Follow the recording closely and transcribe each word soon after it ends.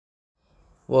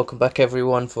Welcome back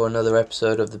everyone for another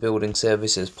episode of the Building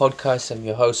Services Podcast. I'm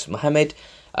your host Mohammed.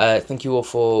 Thank you all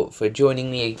for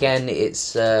joining me again.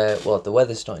 It's the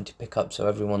weather's starting to pick up, so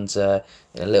everyone's in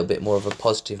a little bit more of a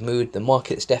positive mood. The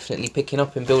market's definitely picking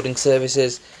up in building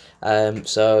services,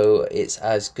 so it's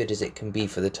as good as it can be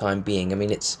for the time being. I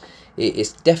mean,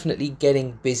 it's definitely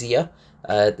getting busier.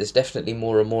 There's definitely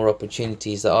more and more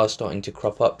opportunities that are starting to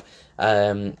crop up,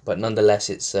 but nonetheless,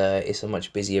 it's a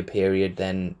much busier period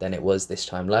than it was this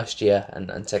time last year,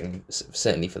 and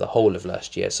certainly for the whole of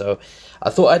last year. So, I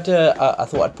thought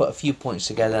I'd put a few points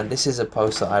together, and this is a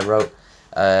post that I wrote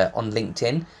on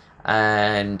LinkedIn,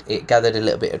 and it gathered a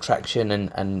little bit of traction,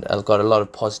 and I've got a lot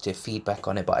of positive feedback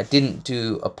on it. But I didn't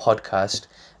do a podcast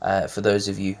for those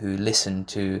of you who listen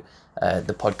to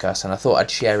the podcast, and I thought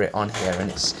I'd share it on here.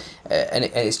 And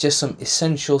it's just some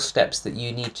essential steps that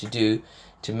you need to do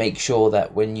to make sure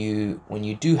that when you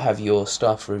do have your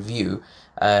staff review,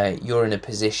 you're in a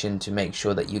position to make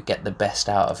sure that you get the best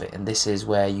out of it. And this is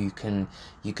where you can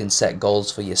set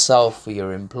goals for yourself, for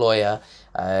your employer.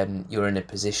 You're in a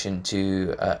position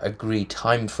to agree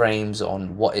timeframes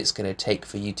on what it's going to take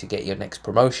for you to get your next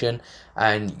promotion,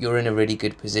 and you're in a really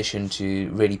good position to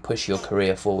really push your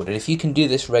career forward. And if you can do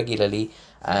this regularly,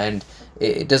 and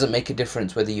it doesn't make a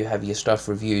difference whether you have your staff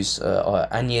reviews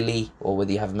annually, or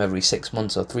whether you have them every 6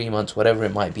 months or 3 months, whatever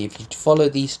it might be, if you follow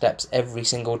these steps every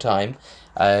single time,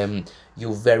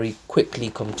 you'll very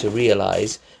quickly come to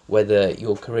realize whether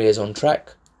your career is on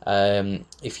track,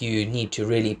 if you need to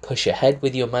really push ahead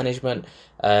with your management,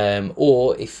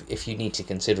 or if you need to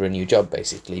consider a new job,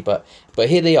 basically. But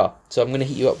here they are. So I'm going to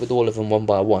hit you up with all of them one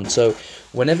by one. So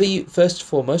first and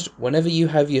foremost, whenever you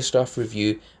have your staff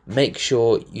review, make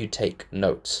sure you take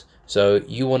notes. So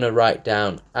you want to write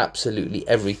down absolutely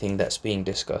everything that's being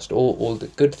discussed, all the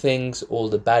good things, all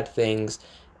the bad things,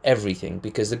 everything.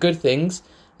 Because the good things,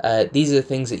 these are the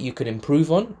things that you can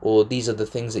improve on, or these are the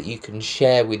things that you can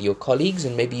share with your colleagues,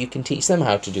 and maybe you can teach them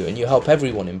how to do, and you help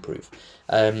everyone improve.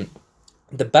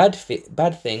 The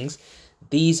bad things,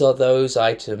 these are those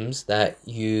items that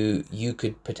you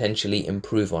could potentially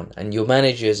improve on, and your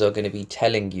managers are going to be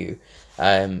telling you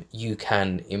you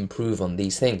can improve on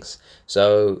these things.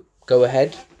 So go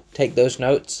ahead, take those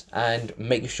notes, and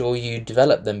make sure you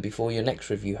develop them before your next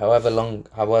review. However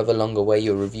long away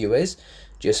your review is,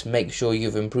 just make sure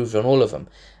you've improved on all of them.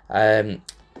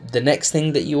 The next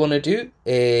thing that you want to do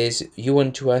is you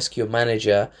want to ask your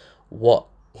manager what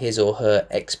his or her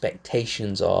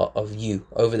expectations are of you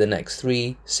over the next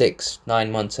 3, 6,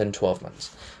 9 months and 12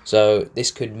 months. So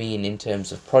this could mean in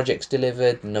terms of projects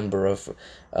delivered, number of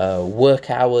work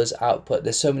hours, output.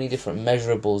 There's so many different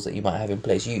measurables that you might have in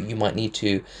place. You might need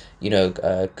to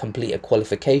complete a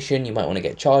qualification. You might want to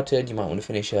get chartered. You might want to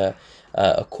finish a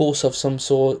course of some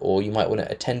sort, or you might want to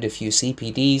attend a few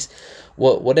CPDs.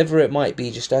 Whatever it might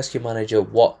be, just ask your manager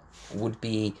what would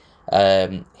be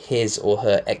his or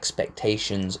her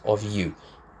expectations of you.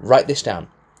 Write this down.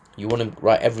 You want to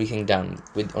write everything down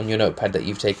on your notepad that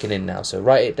you've taken in now. So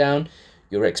write it down,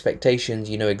 your expectations.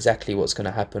 You know exactly what's going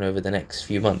to happen over the next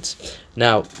few months.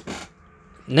 Now,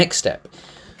 next step,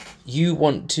 you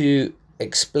want to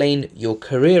explain your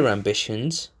career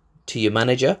ambitions to your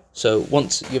manager. So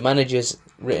once your manager's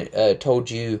told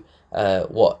you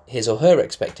what his or her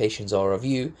expectations are of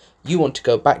you, you want to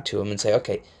go back to him and say,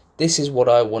 okay, this is what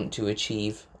I want to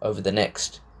achieve over the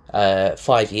next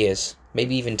 5 years,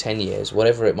 maybe even 10 years,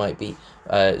 whatever it might be.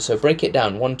 So break it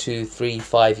down, 1, 2, 3,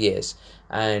 5 years.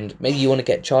 And maybe you want to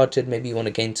get chartered, maybe you want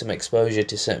to gain some exposure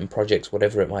to certain projects,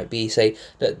 whatever it might be. Say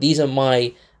that these are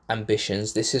my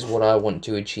ambitions, this is what I want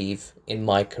to achieve in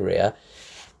my career.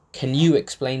 Can you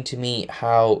explain to me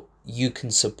how you can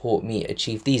support me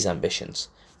achieve these ambitions?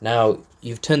 Now,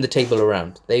 you've turned the table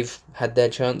around. They've had their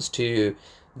chance to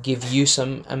give you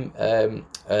some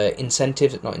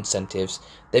incentives.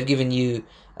 They've given you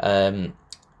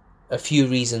a few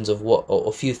reasons of what, or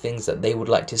a few things that they would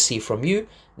like to see from you.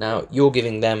 Now you're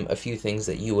giving them a few things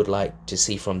that you would like to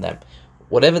see from them.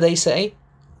 Whatever they say,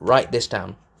 write this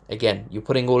down. Again, you're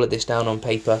putting all of this down on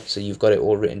paper, so you've got it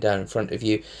all written down in front of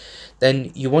you.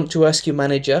 Then you want to ask your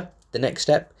manager, the next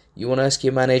step, you want to ask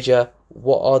your manager,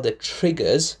 what are the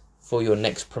triggers for your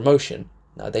next promotion?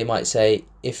 Now they might say,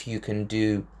 if you can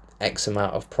do X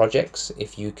amount of projects,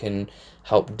 if you can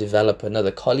help develop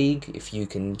another colleague, if you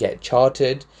can get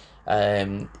chartered,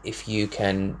 if you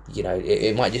can,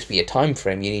 it might just be a time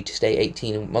frame. You need to stay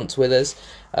 18 months with us.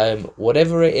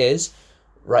 Whatever it is,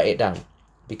 write it down.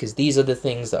 because these are the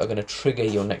things that are going to trigger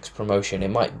your next promotion. It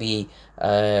might be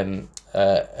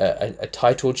a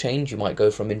title change. You might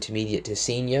go from intermediate to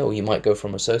senior, or you might go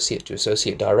from associate to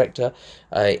associate director.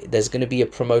 There's going to be a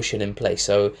promotion in place.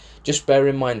 So just bear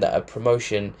in mind that a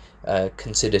promotion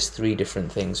considers three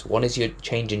different things. One is your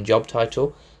change in job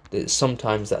title.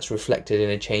 Sometimes that's reflected in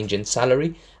a change in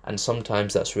salary, and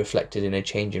sometimes that's reflected in a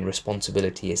change in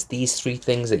responsibility. It's these three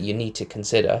things that you need to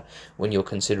consider when you're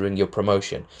considering your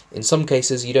promotion. In some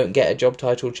cases, you don't get a job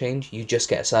title change, you just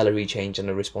get a salary change and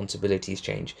a responsibilities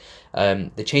change.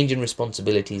 The change in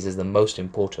responsibilities is the most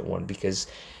important one, because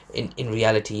in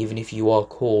reality, even if you are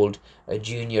called a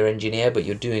junior engineer but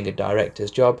you're doing a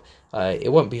director's job,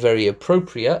 it won't be very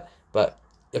appropriate, but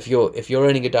if you're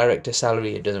earning a director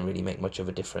salary, it doesn't really make much of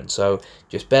a difference. So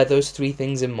just bear those three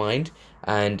things in mind,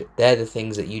 and they're the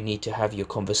things that you need to have your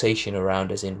conversation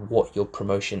around, as in what your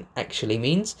promotion actually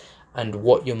means and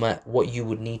what you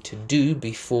would need to do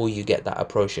before you get that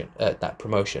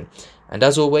promotion. And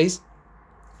as always,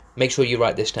 make sure you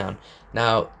write this down.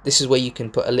 Now, this is where you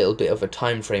can put a little bit of a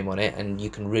time frame on it, and you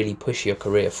can really push your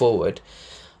career forward.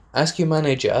 Ask your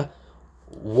manager,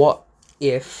 what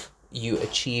if you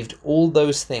achieved all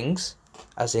those things,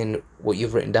 as in what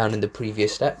you've written down in the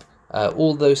previous step,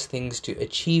 all those things to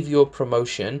achieve your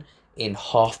promotion in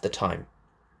half the time?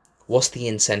 What's the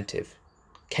incentive?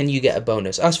 Can you get a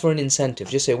bonus? Ask for an incentive.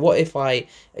 Just say, what if I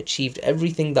achieved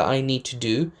everything that I need to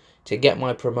do to get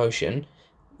my promotion?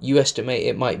 You estimate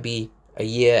it might be a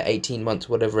year, 18 months,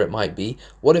 whatever it might be.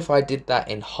 What if I did that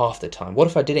in half the time? What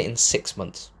if I did it in 6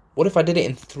 months? What if I did it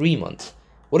in 3 months?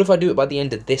 What if I do it by the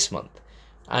end of this month?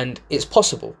 And it's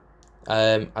possible.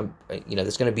 There's going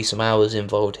to be some hours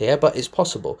involved here, but it's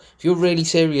possible. If you're really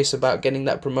serious about getting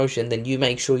that promotion, then you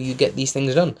make sure you get these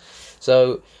things done.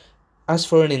 So ask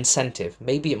for an incentive.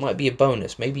 Maybe it might be a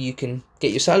bonus. Maybe you can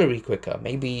get your salary quicker.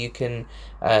 Maybe you can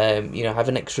have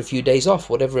an extra few days off,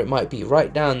 whatever it might be.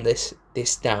 Write down this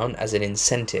down as an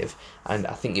incentive, and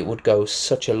I think it would go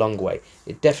such a long way.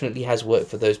 It definitely has worked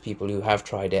for those people who have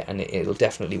tried it, and it'll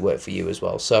definitely work for you as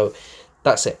well. So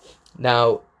that's it.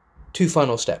 Now, three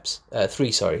steps.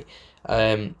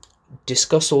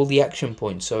 Discuss all the action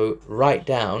points. So write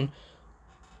down,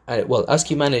 ask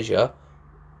your manager,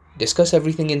 discuss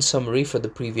everything in summary for the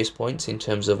previous points in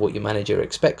terms of what your manager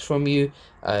expects from you,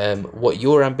 what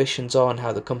your ambitions are and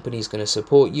how the company is going to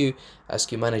support you.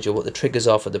 Ask your manager what the triggers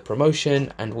are for the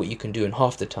promotion and what you can do in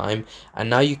half the time. And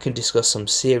now you can discuss some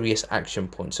serious action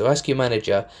points. So ask your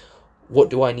manager, what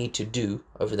do I need to do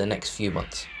over the next few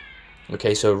months?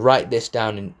 Okay, so write this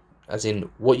down as in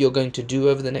what you're going to do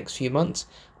over the next few months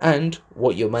and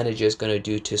what your manager is going to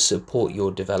do to support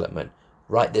your development.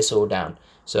 Write this all down.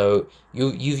 So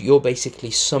you're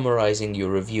basically summarizing your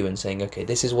review and saying, okay,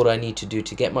 this is what I need to do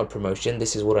to get my promotion.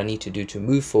 This is what I need to do to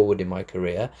move forward in my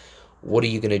career. What are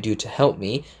you going to do to help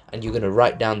me? And you're going to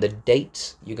write down the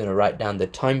dates. You're going to write down the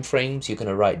time frames. You're going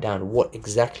to write down what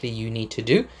exactly you need to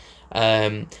do.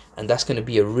 And that's going to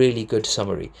be a really good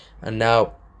summary. And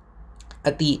now,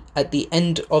 at the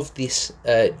end of this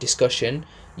discussion,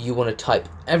 you want to type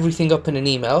everything up in an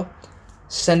email,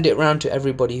 send it around to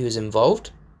everybody who's involved,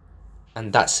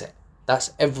 and that's it.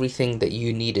 That's everything that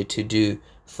you needed to do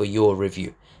for your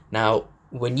review. Now,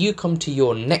 when you come to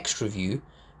your next review,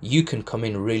 you can come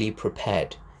in really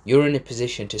prepared. You're in a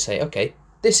position to say, okay,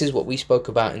 this is what we spoke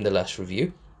about in the last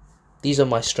review. These are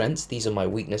my strengths, these are my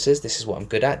weaknesses, this is what I'm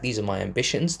good at, these are my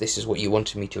ambitions, this is what you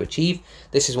wanted me to achieve,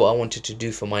 this is what I wanted to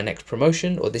do for my next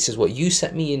promotion, or this is what you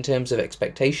set me in terms of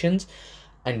expectations.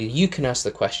 And you can ask the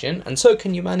question, and so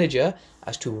can your manager,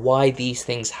 as to why these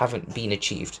things haven't been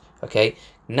achieved. Okay,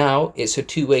 now it's a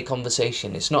two-way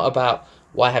conversation. It's not about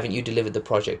why haven't you delivered the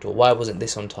project, or why wasn't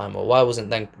this on time, or why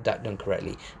wasn't that done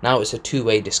correctly. Now it's a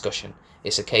two-way discussion.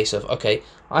 It's a case of, okay,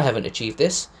 I haven't achieved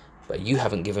this, but you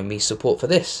haven't given me support for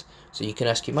this. So you can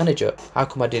ask your manager, how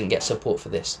come I didn't get support for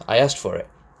this? I asked for it.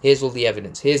 Here's all the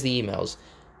evidence. Here's the emails.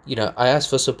 I asked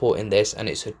for support in this, and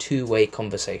it's a two-way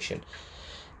conversation.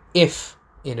 If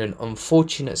in an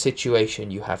unfortunate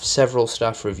situation you have several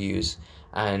staff reviews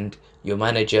and your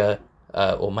manager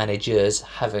or managers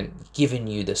haven't given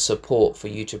you the support for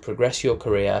you to progress your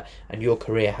career and your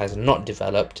career has not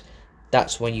developed,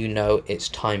 that's when you know it's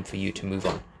time for you to move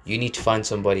on. You need to find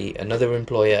somebody, another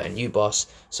employer, a new boss,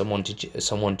 someone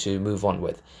to move on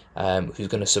with, who's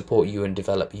going to support you and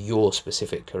develop your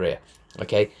specific career.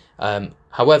 Okay.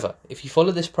 However, if you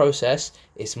follow this process,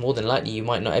 it's more than likely you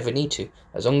might not ever need to.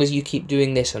 As long as you keep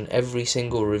doing this on every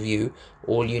single review,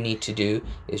 all you need to do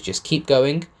is just keep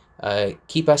going.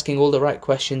 Keep asking all the right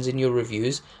questions in your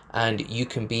reviews, and you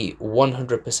can be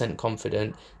 100%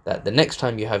 confident that the next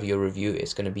time you have your review,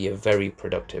 it's going to be a very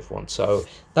productive one. So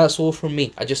that's all from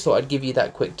me. I just thought I'd give you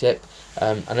that quick tip.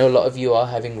 I know a lot of you are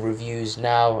having reviews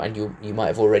now, and you might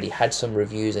have already had some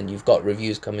reviews, and you've got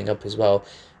reviews coming up as well.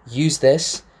 Use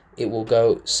this. It will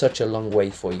go such a long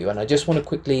way for you. And I just want to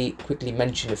quickly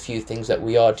mention a few things that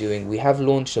we are doing. We have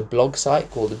launched a blog site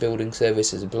called the Building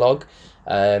Services Blog.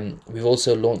 We've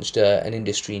also launched an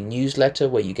industry newsletter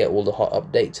where you get all the hot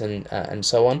updates and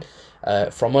so on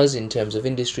from us in terms of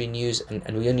industry news,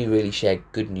 and we only really share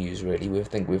good news. Really, we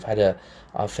think we've had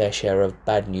our fair share of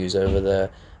bad news over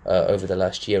the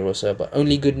last year or so, but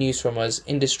only good news from us,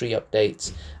 industry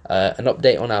updates, an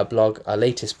update on our blog, our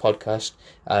latest podcast,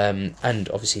 and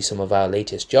obviously some of our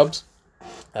latest jobs.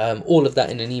 All of that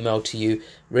in an email to you,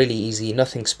 really easy,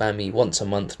 nothing spammy, once a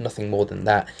month, nothing more than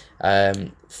that.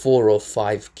 4 or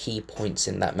 5 key points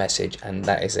in that message, and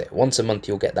that is it. Once a month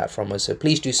you'll get that from us, so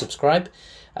please do subscribe.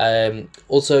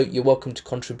 Also, you're welcome to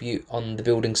contribute on the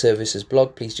Building Services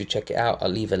blog. Please do check it out. I'll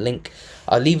leave a link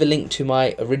to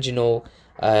my original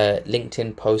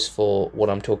LinkedIn post for what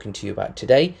I'm talking to you about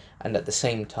today, and at the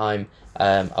same time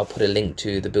I'll put a link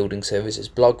to the Building Services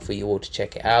blog for you all to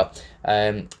check it out.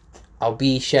 I'll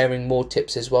be sharing more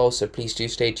tips as well, so please do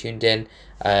stay tuned in,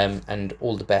 and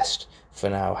all the best for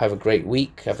now. Have a great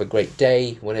week, have a great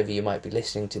day, whenever you might be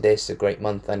listening to this, a great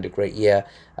month and a great year,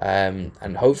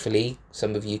 and hopefully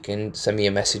some of you can send me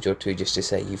a message or two just to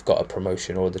say you've got a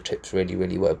promotion or the tips really,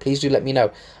 really work. Please do let me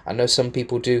know. I know some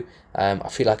people do. I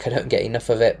feel like I don't get enough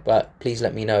of it, but please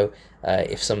let me know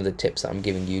if some of the tips that I'm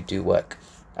giving you do work.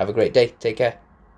 Have a great day. Take care.